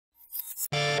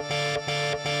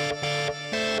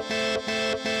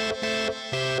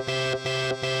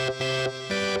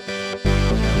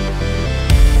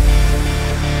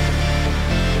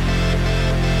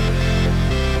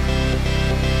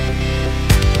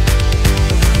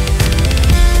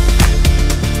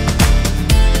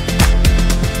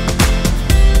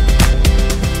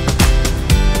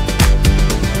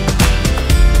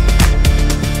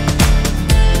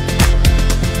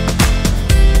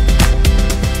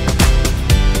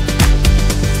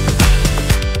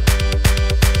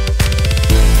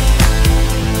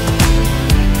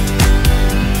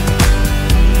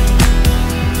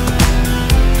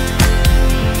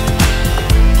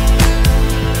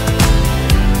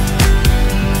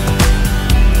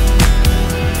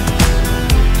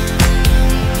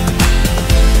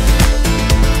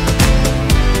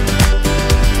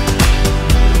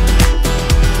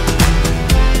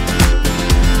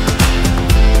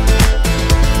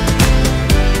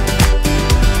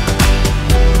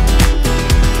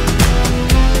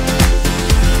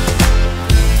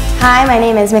Hi, my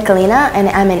name is Michelina and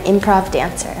I'm an improv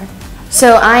dancer.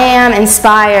 So I am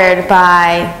inspired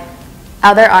by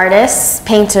other artists,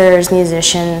 painters,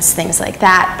 musicians, things like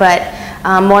that, but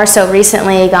more so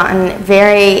recently gotten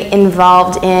very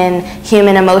involved in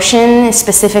human emotion,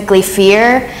 specifically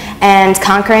fear, and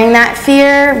conquering that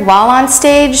fear while on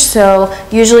stage. So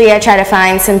usually I try to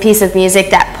find some piece of music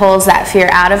that pulls that fear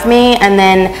out of me, and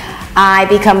then I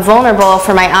become vulnerable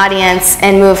for my audience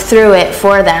and move through it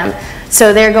for them.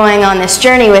 So they're going on this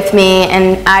journey with me,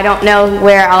 and I don't know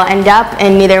where I'll end up,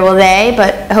 and neither will they,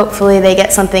 but hopefully they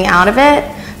get something out of it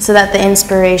so that the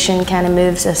inspiration kind of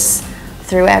moves us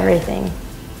through everything.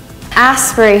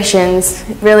 Aspirations,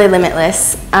 really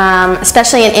limitless.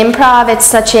 Especially in improv, it's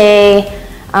such a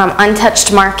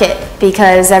untouched market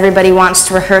because everybody wants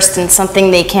to rehearse in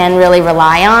something they can really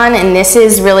rely on, and this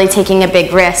is really taking a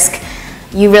big risk.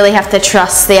 You really have to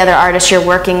trust the other artists you're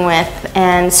working with,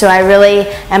 and so I really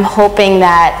am hoping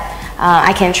that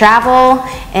I can travel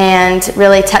and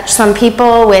really touch some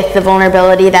people with the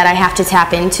vulnerability that I have to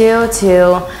tap into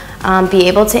to be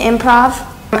able to improv.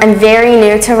 I'm very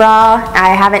new to Raw.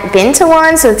 I haven't been to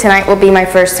one, so tonight will be my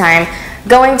first time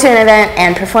going to an event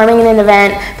and performing in an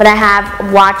event, but I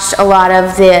have watched a lot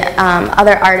of the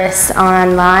other artists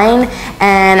online,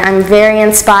 and I'm very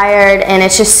inspired, and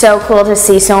it's just so cool to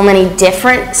see so many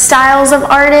different styles of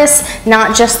artists,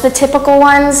 not just the typical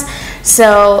ones.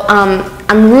 So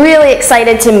I'm really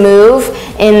excited to move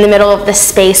in the middle of the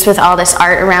space with all this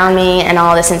art around me and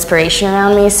all this inspiration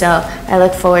around me, so I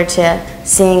look forward to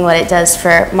seeing what it does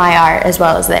for my art as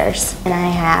well as theirs. And I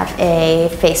have a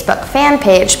Facebook fan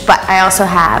page, but I also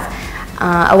have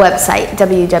a website,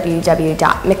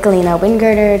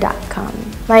 www.michelinawingirder.com.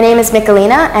 My name is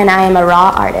Michelina, and I am a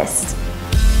raw artist.